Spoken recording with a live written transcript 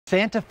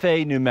Santa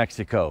Fe, New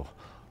Mexico,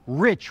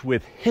 rich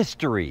with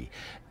history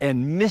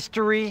and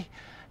mystery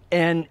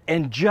and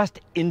just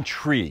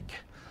intrigue.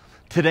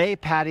 Today,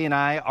 Patty and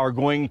I are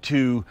going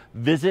to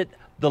visit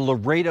the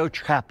Loretto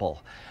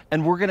Chapel,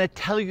 and we're going to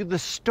tell you the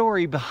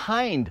story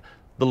behind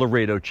the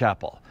Loretto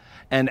Chapel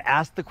and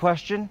ask the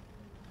question,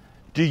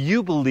 do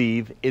you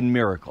believe in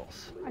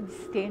miracles? I'm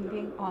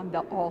standing on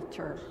the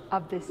altar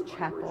of this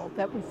chapel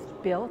that was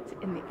built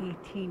in the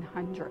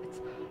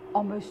 1800s,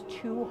 almost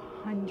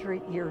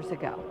 200 years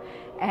ago.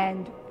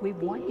 And we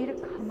want you to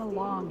come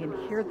along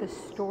and hear the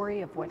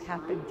story of what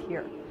happened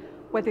here.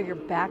 Whether your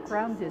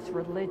background is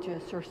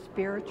religious or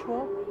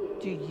spiritual,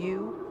 do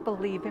you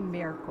believe in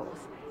miracles?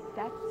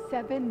 That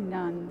 7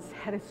 nuns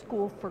had a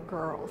school for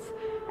girls,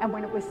 and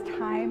when it was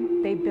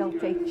time, they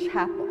built a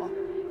chapel.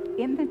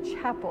 In the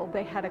chapel,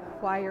 they had a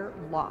choir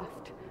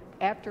loft.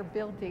 After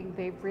building,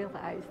 they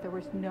realized there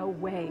was no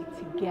way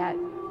to get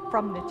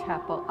from the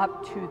chapel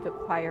up to the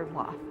choir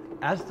loft.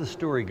 As the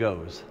story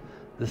goes,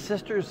 the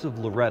Sisters of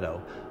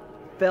Laredo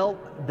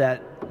felt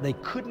that they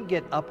couldn't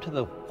get up to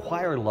the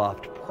choir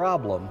loft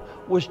problem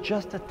was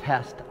just a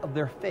test of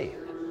their faith.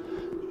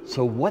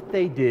 So what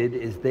they did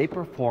is they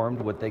performed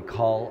what they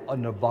call a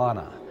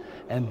nirvana,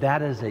 and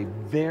that is a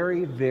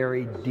very,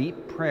 very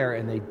deep prayer,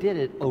 and they did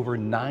it over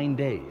 9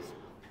 days.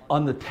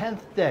 On the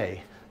 10th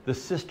day, the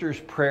sisters'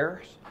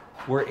 prayers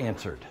were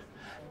answered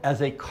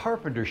as a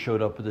carpenter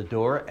showed up at the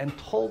door and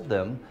told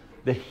them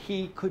that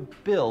he could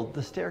build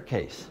the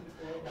staircase.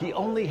 He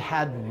only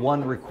had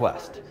one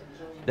request,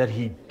 that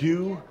he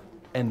do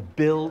and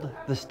build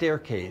the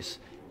staircase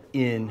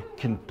in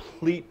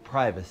complete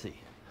privacy.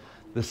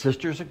 The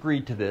sisters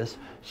agreed to this,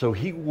 so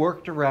he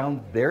worked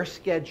around their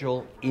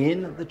schedule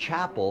in the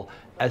chapel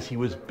as he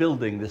was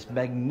building this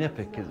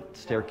magnificent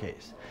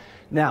staircase.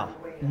 Now,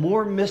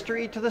 more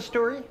mystery to the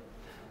story?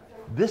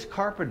 This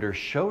carpenter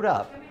showed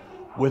up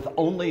with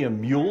only a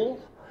mule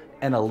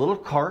and a little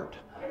cart,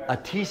 a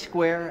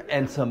T-square,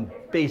 and some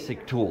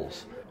basic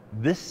tools.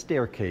 This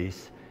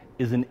staircase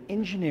is an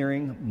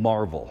engineering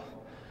marvel.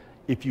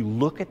 If you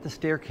look at the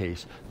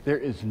staircase, there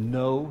is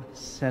no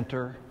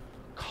center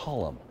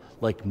column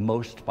like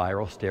most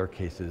spiral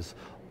staircases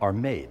are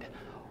made.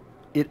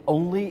 It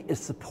only is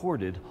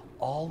supported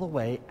all the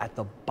way at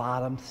the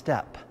bottom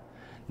step.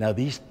 Now,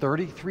 these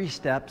 33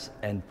 steps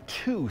and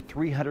 2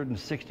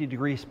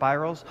 360-degree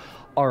spirals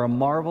are a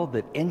marvel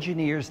that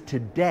engineers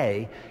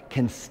today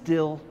can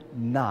still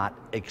not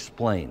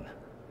explain.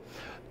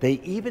 They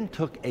even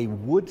took a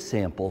wood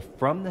sample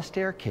from the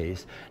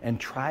staircase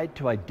and tried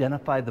to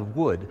identify the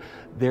wood.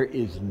 There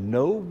is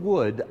no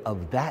wood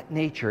of that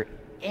nature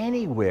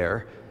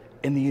anywhere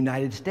in the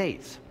United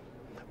States.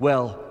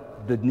 Well,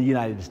 the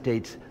United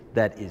States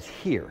that is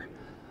here.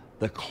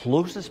 The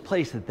closest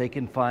place that they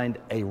can find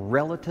a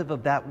relative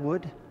of that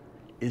wood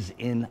is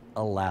in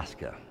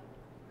Alaska.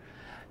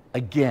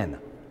 Again,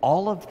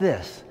 all of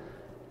this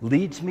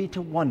leads me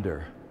to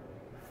wonder,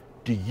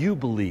 do you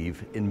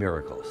believe in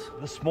miracles?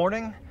 This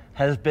morning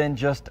has been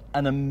just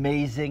an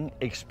amazing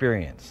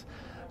experience.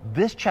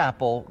 This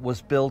chapel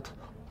was built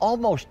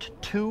almost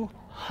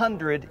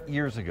 200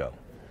 years ago.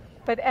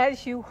 But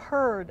as you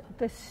heard,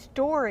 the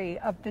story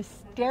of the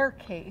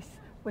staircase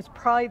was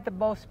probably the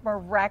most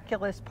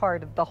miraculous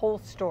part of the whole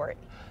story.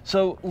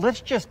 So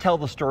let's just tell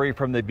the story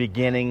from the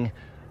beginning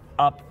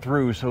up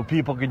through so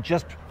people can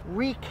just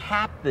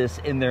recap this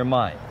in their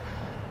mind.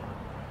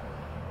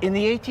 In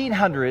the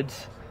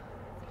 1800s,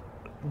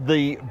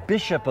 the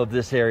bishop of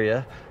this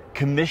area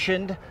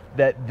commissioned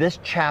that this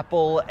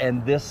chapel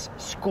and this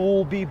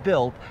school be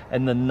built,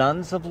 and the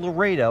nuns of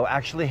Laredo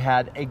actually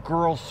had a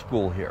girls'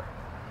 school here.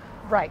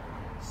 Right.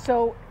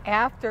 So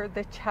after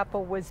the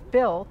chapel was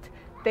built,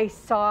 they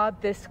saw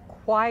this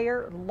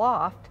choir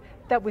loft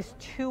that was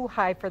too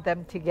high for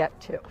them to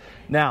get to.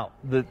 Now,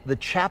 the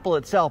chapel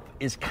itself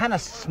is kind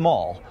of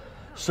small,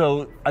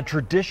 so a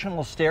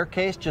traditional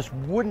staircase just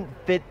wouldn't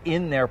fit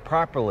in there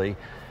properly.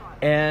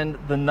 And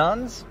the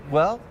nuns,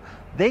 well,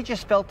 they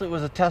just felt it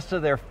was a test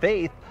of their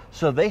faith,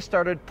 so they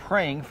started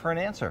praying for an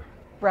answer.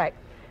 Right.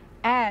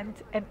 And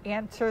an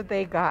answer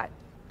they got.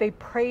 They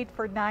prayed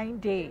for 9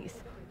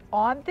 days.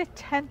 On the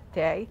 10th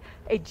day,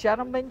 a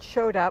gentleman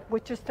showed up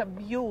with just a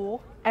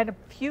mule and a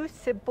few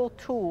simple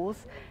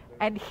tools,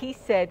 and he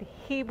said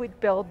he would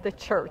build the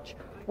church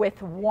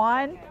with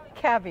one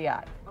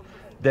caveat.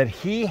 That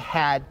he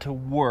had to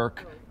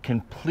work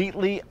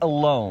completely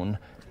alone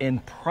in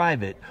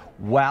private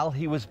while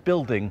he was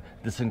building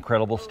this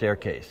incredible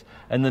staircase.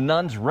 And the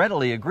nuns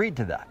readily agreed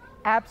to that.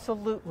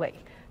 Absolutely.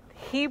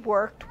 He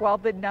worked while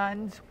the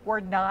nuns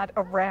were not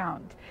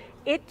around.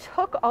 It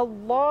took a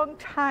long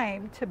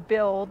time to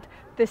build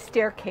the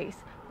staircase.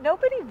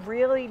 Nobody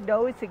really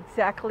knows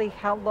exactly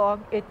how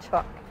long it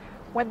took.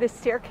 When the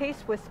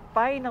staircase was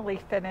finally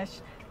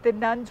finished, the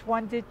nuns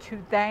wanted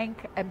to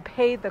thank and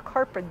pay the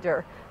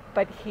carpenter,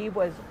 but he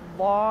was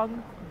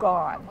long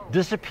gone.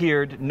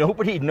 Disappeared,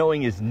 nobody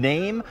knowing his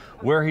name,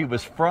 where he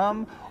was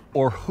from,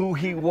 or who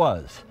he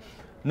was.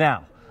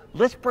 Now,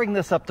 let's bring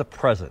this up to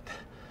present.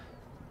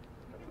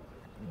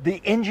 The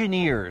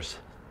engineers,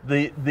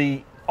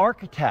 the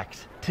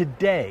architects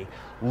today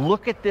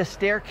look at this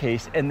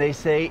staircase and they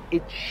say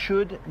it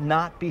should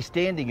not be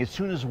standing. As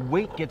soon as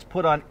weight gets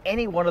put on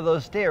any one of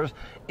those stairs,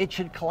 it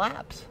should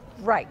collapse.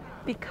 Right,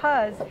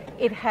 because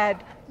it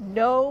had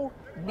no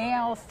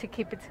nails to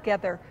keep it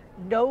together,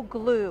 no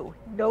glue,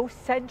 no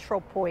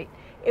central point.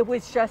 It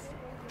was just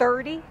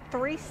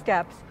 33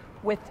 steps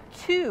with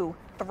two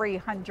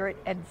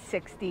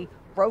 360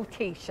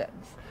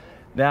 rotations.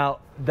 Now,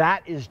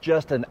 that is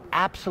just an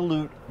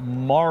absolute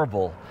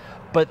marvel.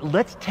 But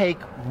let's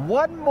take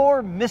one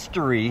more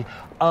mystery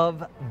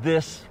of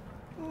this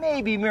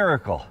maybe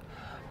miracle.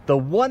 The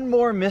one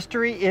more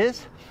mystery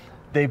is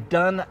they've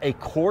done a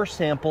core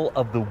sample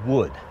of the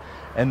wood,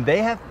 and they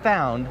have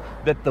found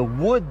that the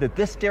wood that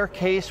this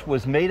staircase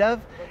was made of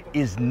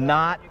is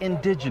not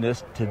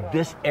indigenous to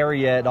this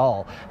area at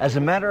all. As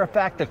a matter of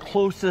fact, the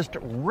closest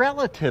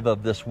relative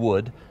of this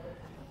wood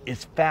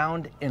is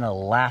found in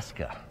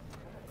Alaska.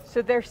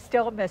 So there's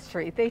still a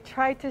mystery. They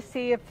tried to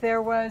see if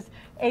there was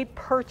a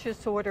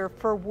purchase order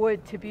for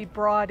wood to be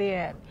brought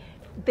in.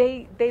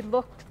 They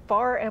looked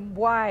far and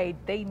wide.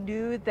 They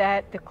knew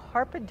that the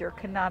carpenter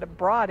could not have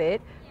brought it,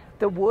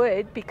 the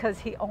wood, because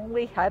he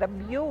only had a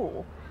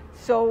mule.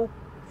 So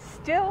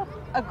still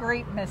a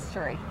great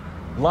mystery.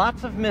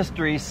 Lots of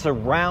mysteries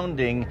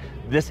surrounding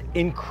this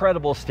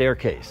incredible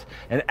staircase.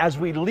 And as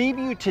we leave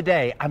you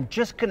today, I'm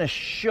just going to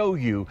show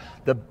you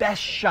the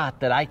best shot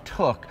that I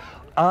took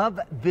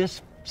of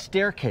this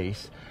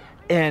staircase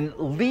and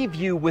leave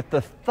you with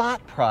the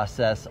thought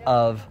process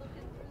of,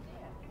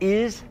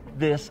 is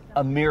this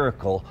a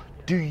miracle?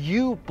 Do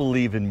you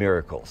believe in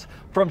miracles?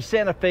 From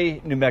Santa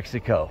Fe, New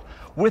Mexico,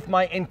 with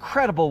my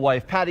incredible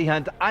wife, Patty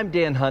Hunt, I'm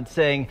Dan Hunt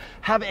saying,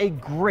 have a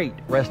great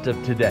rest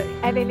of today.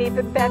 And an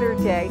even better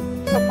day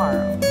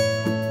tomorrow.